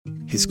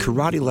his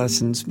karate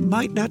lessons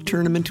might not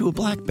turn him into a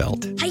black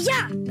belt.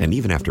 Hi-ya! And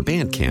even after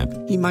band camp,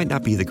 he might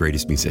not be the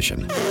greatest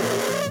musician.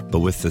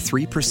 But with the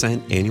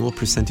 3% annual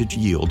percentage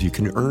yield you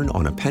can earn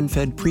on a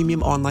PenFed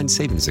premium online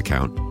savings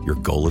account, your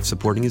goal of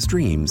supporting his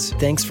dreams...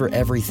 Thanks for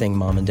everything,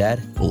 Mom and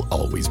Dad. ...will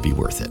always be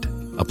worth it.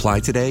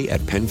 Apply today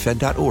at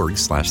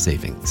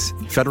PenFed.org/savings.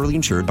 Federally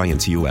insured by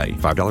NCUA.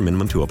 $5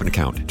 minimum to open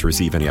account. To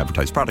receive any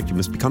advertised product, you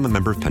must become a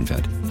member of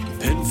PenFed.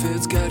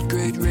 PenFed's got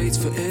great rates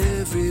for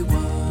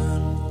everyone.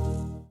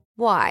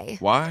 Why?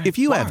 Why? If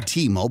you have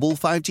T-Mobile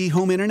 5G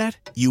home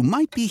internet, you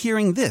might be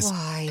hearing this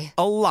Why?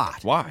 a lot.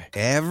 Why?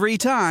 Every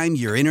time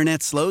your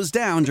internet slows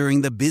down during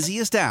the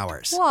busiest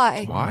hours.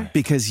 Why? Why?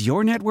 Because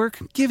your network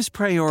gives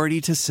priority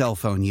to cell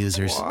phone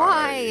users.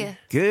 Why?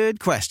 Good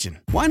question.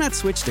 Why not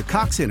switch to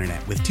Cox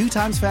Internet with 2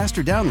 times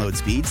faster download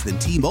speeds than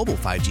T-Mobile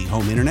 5G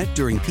home internet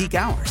during peak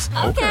hours?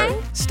 Okay.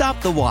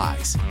 Stop the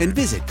whys and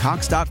visit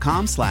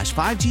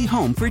cox.com/5G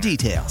home for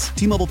details.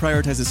 T-Mobile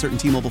prioritizes certain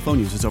T-Mobile phone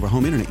users over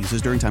home internet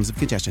users during times of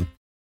congestion.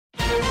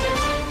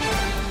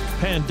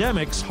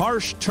 Pandemic's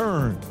harsh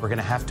turn. We're going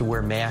to have to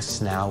wear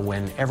masks now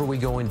whenever we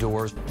go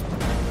indoors.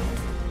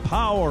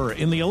 Power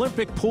in the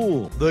Olympic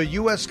pool. The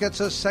U.S. gets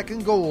a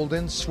second gold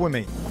in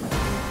swimming.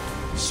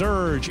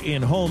 Surge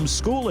in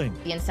homeschooling.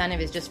 The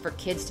incentive is just for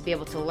kids to be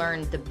able to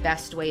learn the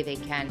best way they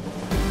can.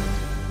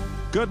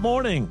 Good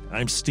morning.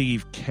 I'm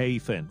Steve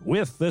Kathan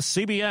with the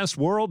CBS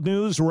World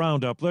News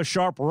Roundup. The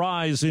sharp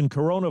rise in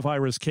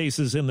coronavirus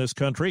cases in this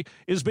country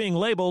is being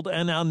labeled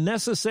an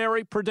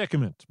unnecessary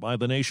predicament by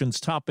the nation's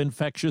top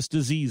infectious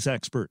disease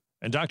expert.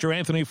 And Dr.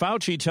 Anthony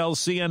Fauci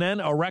tells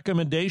CNN a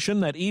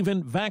recommendation that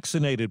even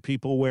vaccinated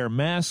people wear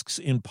masks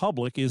in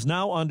public is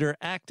now under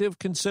active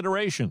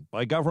consideration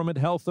by government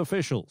health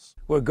officials.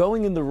 We're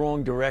going in the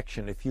wrong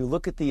direction. If you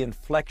look at the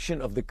inflection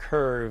of the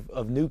curve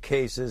of new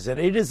cases, and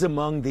it is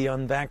among the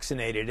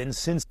unvaccinated, and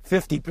since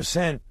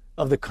 50%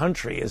 of the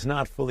country is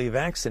not fully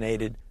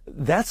vaccinated,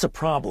 that's a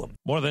problem.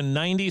 More than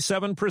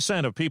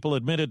 97% of people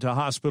admitted to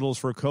hospitals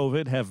for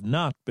COVID have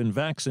not been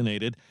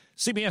vaccinated.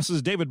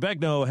 CBS's David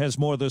Begnaud has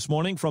more this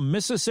morning from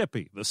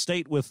Mississippi, the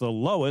state with the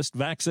lowest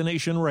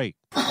vaccination rate.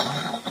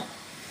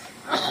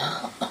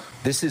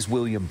 This is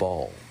William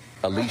Ball.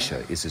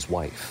 Alicia is his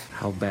wife.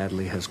 How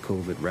badly has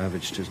COVID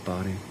ravaged his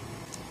body?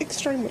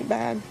 Extremely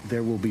bad.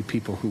 There will be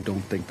people who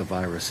don't think the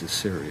virus is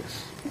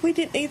serious. We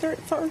didn't either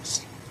at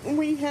first.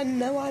 We had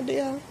no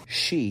idea.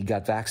 She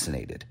got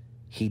vaccinated.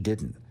 He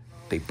didn't.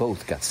 They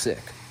both got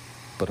sick,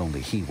 but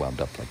only he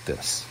wound up like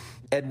this.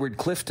 Edward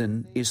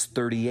Clifton is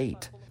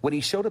 38. When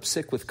he showed up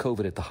sick with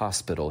COVID at the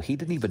hospital, he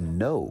didn't even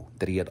know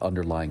that he had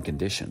underlying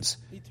conditions,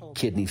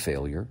 kidney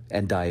failure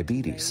and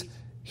diabetes.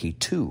 He,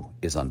 too,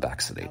 is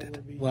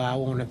unvaccinated. Well, I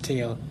want to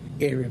tell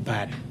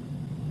everybody,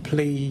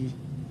 please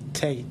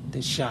take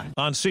the shot.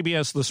 On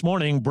CBS This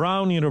Morning,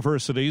 Brown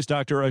University's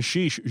Dr.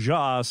 Ashish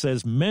Jha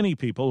says many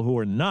people who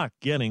are not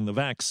getting the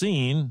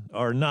vaccine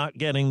are not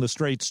getting the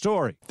straight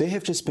story. They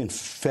have just been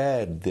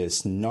fed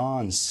this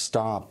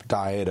nonstop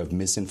diet of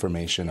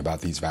misinformation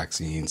about these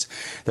vaccines,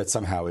 that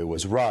somehow it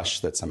was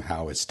rushed, that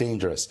somehow it's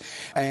dangerous.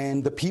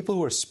 And the people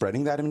who are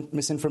spreading that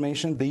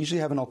misinformation, they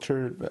usually have an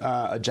altered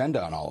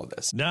agenda on all of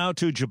this. Now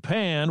to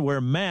Japan,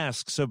 where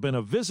masks have been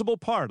a visible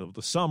part of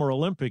the Summer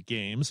Olympic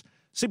Games.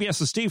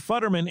 CBS's Steve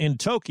Futterman in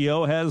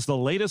Tokyo has the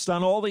latest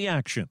on all the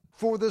action.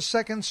 For the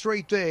second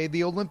straight day,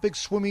 the Olympic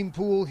swimming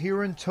pool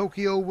here in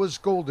Tokyo was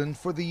golden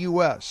for the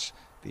U.S.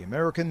 The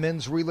American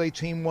men's relay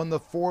team won the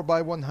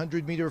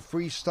 4x100-meter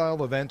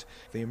freestyle event.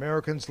 The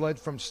Americans led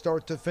from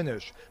start to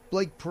finish.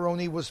 Blake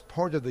Peroni was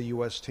part of the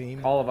U.S.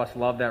 team. All of us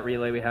love that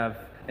relay. We have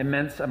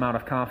immense amount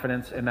of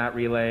confidence in that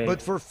relay.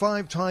 But for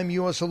 5-time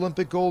U.S.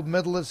 Olympic gold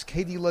medalist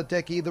Katie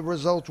Ledecky, the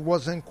result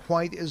wasn't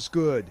quite as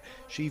good.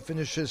 She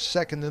finishes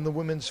second in the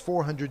women's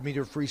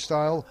 400-meter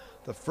freestyle,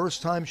 the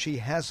first time she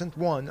hasn't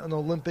won an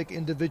Olympic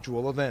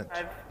individual event.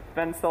 I've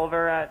been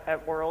silver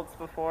at Worlds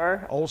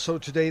before. Also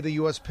today, the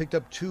U.S. picked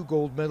up 2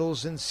 gold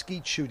medals in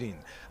skeet shooting.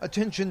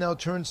 Attention now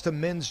turns to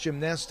men's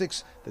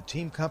gymnastics, the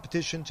team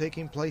competition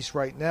taking place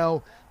right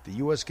now. The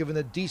U.S. given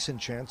a decent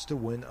chance to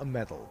win a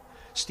medal.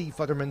 Steve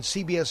Futterman,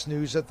 CBS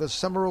News at the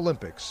Summer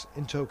Olympics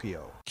in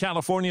Tokyo.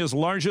 California's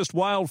largest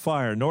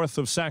wildfire north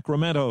of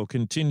Sacramento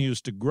continues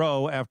to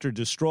grow after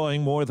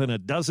destroying more than a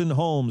dozen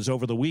homes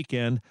over the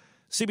weekend.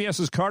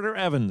 CBS's Carter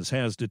Evans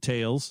has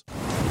details.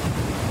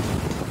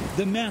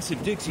 The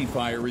massive Dixie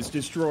Fire is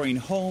destroying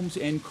homes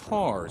and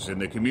cars in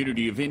the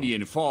community of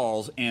Indian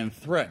Falls and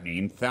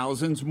threatening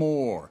thousands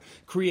more,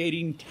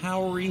 creating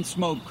towering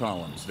smoke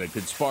columns that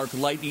could spark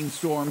lightning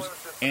storms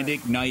and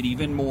ignite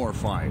even more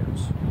fires.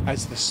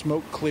 As the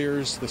smoke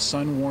clears, the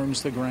sun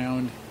warms the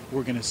ground,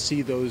 we're going to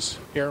see those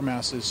air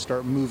masses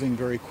start moving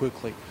very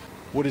quickly.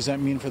 What does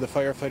that mean for the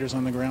firefighters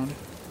on the ground?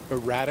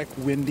 Erratic,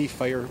 windy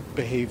fire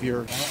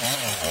behavior.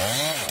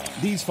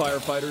 These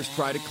firefighters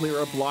try to clear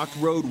a blocked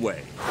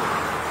roadway.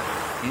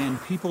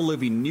 And people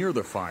living near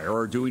the fire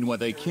are doing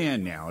what they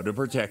can now to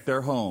protect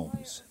their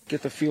homes.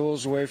 Get the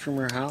fuels away from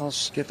your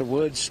house, get the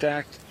wood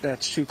stacked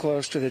that's too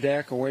close to the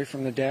deck, away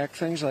from the deck,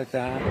 things like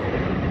that.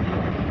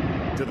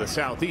 To the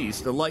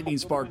southeast, the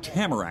lightning-sparked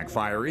Tamarack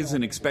fire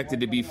isn't expected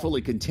to be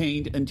fully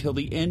contained until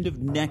the end of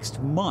next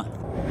month.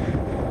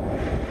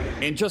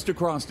 And just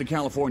across the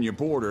California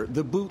border,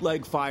 the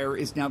bootleg fire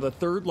is now the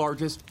third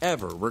largest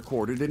ever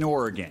recorded in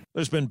Oregon.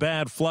 There's been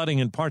bad flooding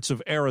in parts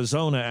of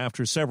Arizona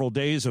after several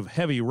days of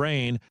heavy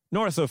rain.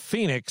 North of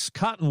Phoenix,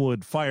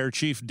 Cottonwood Fire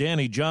Chief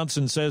Danny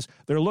Johnson says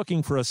they're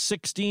looking for a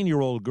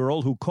 16-year-old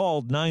girl who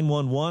called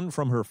 911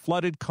 from her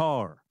flooded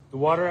car. The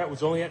water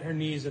was only at her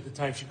knees at the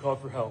time she called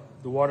for help.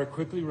 The water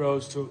quickly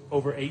rose to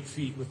over 8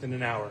 feet within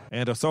an hour.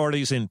 And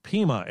authorities in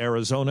Pima,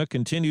 Arizona,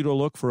 continue to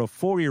look for a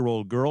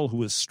 4-year-old girl who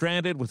was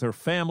stranded with her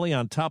family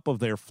on top of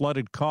their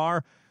flooded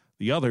car.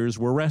 The others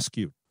were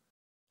rescued.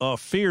 A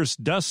fierce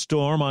dust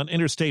storm on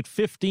Interstate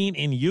 15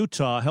 in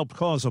Utah helped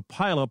cause a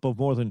pileup of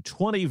more than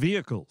 20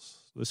 vehicles.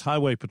 This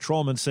highway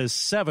patrolman says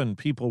 7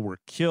 people were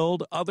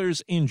killed,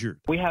 others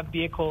injured. We have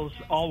vehicles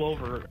all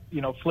over,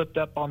 flipped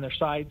up on their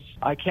sides.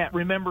 I can't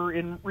remember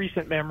in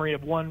recent memory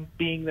of one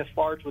being this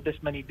large with this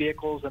many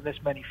vehicles and this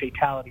many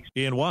fatalities.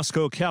 In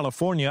Wasco,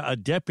 California, a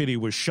deputy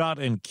was shot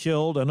and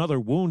killed, another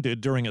wounded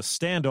during a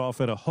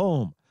standoff at a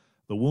home.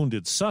 The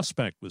wounded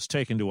suspect was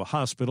taken to a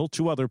hospital.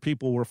 2 other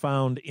people were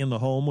found in the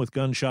home with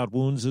gunshot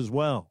wounds as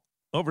well.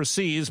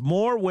 Overseas,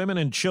 more women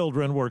and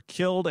children were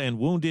killed and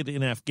wounded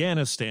in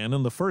Afghanistan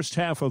in the first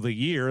half of the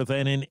year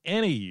than in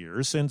any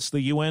year since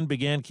the UN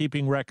began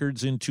keeping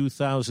records in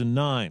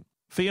 2009.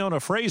 Fiona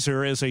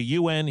Fraser is a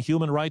UN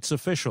human rights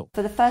official.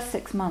 For the first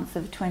 6 months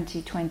of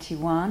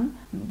 2021,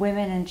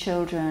 women and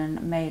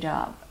children made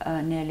up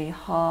nearly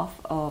half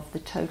of the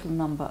total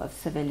number of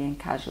civilian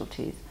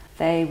casualties.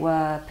 They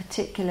were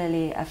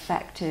particularly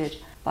affected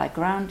by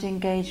ground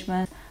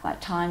engagement, at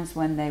times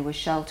when they were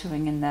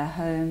sheltering in their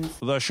homes.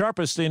 The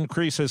sharpest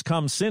increase has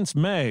come since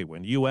May,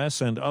 when U.S.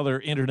 and other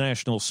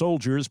international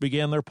soldiers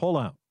began their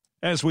pullout.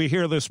 As we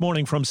hear this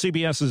morning from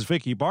CBS's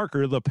Vicki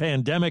Barker, the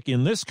pandemic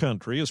in this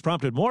country has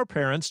prompted more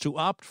parents to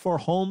opt for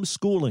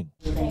homeschooling.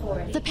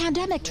 The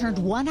pandemic turned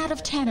 1 out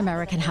of 10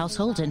 American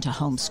households into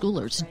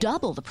homeschoolers,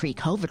 double the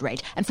pre-COVID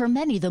rate. And for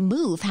many, the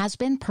move has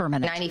been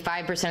permanent.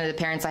 95% of the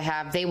parents I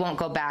have, they won't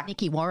go back.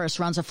 Nikki Warris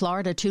runs a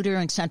Florida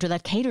tutoring center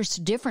that caters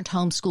to different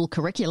homeschool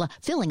curricula,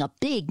 filling a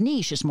big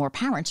niche as more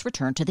parents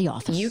return to the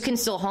office. You can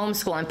still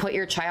homeschool and put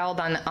your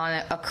child on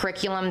a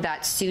curriculum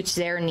that suits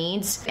their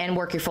needs and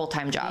work your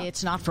full-time job.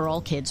 It's not for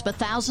all kids, but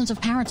thousands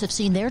of parents have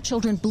seen their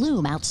children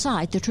bloom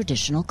outside the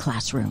traditional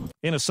classroom.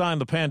 In a sign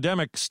the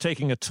pandemic's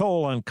taking a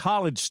toll on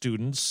college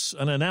students,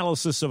 an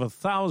analysis of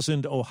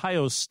 1,000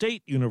 Ohio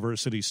State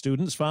University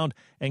students found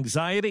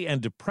anxiety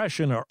and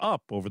depression are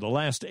up over the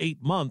last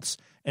 8 months,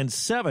 and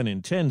 7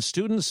 in 10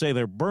 students say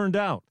they're burned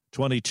out.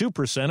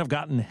 22% have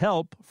gotten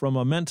help from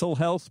a mental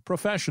health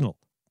professional.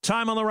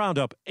 Time on the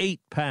roundup, 8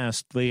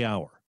 past the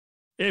hour.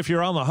 If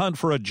you're on the hunt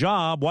for a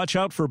job, watch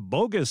out for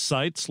bogus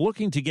sites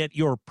looking to get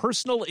your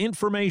personal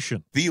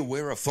information. Be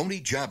aware of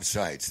phony job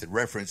sites that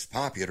reference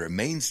popular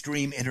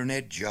mainstream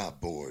internet job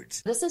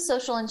boards. This is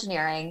social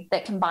engineering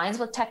that combines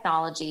with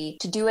technology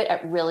to do it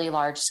at really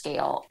large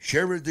scale.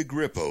 Shara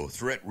DeGrippo,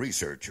 threat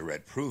researcher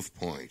at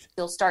Proofpoint.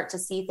 You'll start to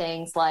see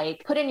things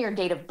like put in your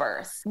date of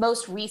birth,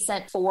 most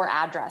recent 4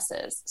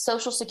 addresses,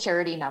 social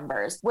security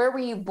numbers, where were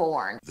you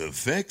born? The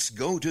fix,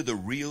 go to the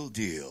real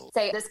deal.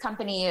 Say this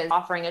company is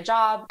offering a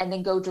job and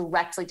then go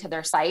directly to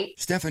their site.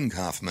 Stephen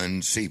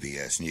Kaufman,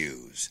 CBS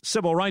News.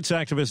 Civil rights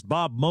activist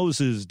Bob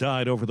Moses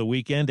died over the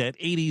weekend at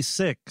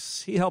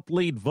 86. He helped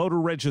lead voter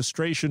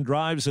registration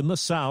drives in the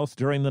South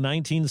during the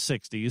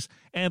 1960s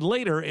and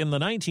later in the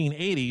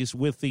 1980s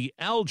with the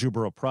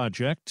Algebra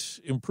Project,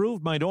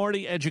 improved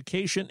minority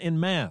education in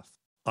math.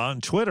 On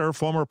Twitter,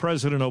 former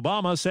President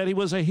Obama said he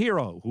was a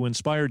hero who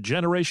inspired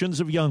generations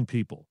of young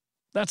people.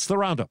 That's the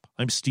Roundup.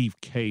 I'm Steve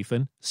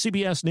Kathan,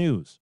 CBS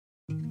News.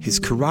 His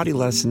karate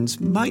lessons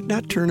might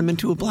not turn him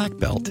into a black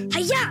belt.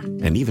 Hi-ya!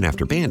 And even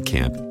after band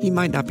camp, he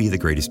might not be the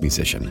greatest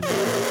musician.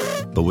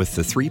 But with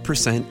the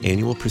 3%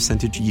 annual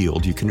percentage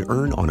yield you can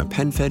earn on a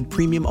PenFed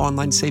premium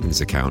online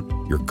savings account,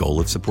 your goal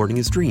of supporting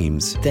his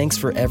dreams... Thanks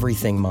for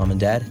everything, Mom and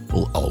Dad.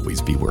 ...will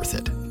always be worth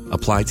it.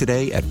 Apply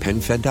today at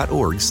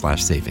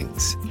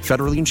PenFed.org/savings.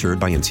 Federally insured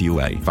by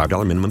NCUA.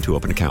 $5 minimum to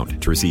open account.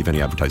 To receive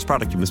any advertised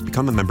product, you must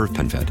become a member of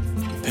PenFed.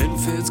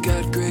 PenFed's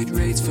got great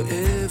rates for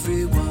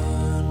everyone.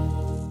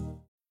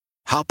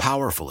 How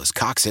powerful is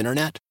Cox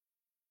Internet?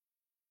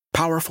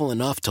 Powerful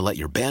enough to let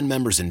your band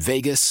members in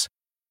Vegas,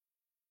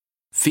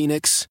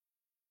 Phoenix,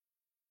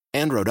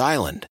 and Rhode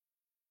Island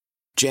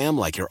jam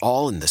like you're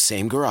all in the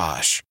same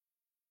garage.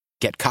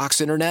 Get Cox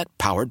Internet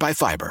powered by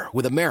fiber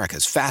with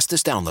America's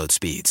fastest download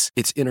speeds.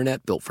 It's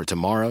internet built for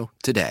tomorrow,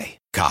 today.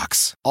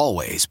 Cox,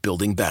 always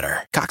building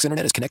better. Cox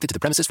Internet is connected to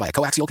the premises via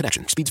coaxial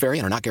connection. Speeds vary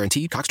and are not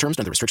guaranteed. Cox terms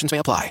and other restrictions may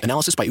apply.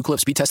 Analysis by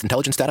Ookla Speed Test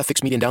Intelligence Data.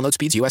 Fixed median download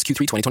speeds. US Q3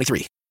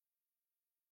 2023.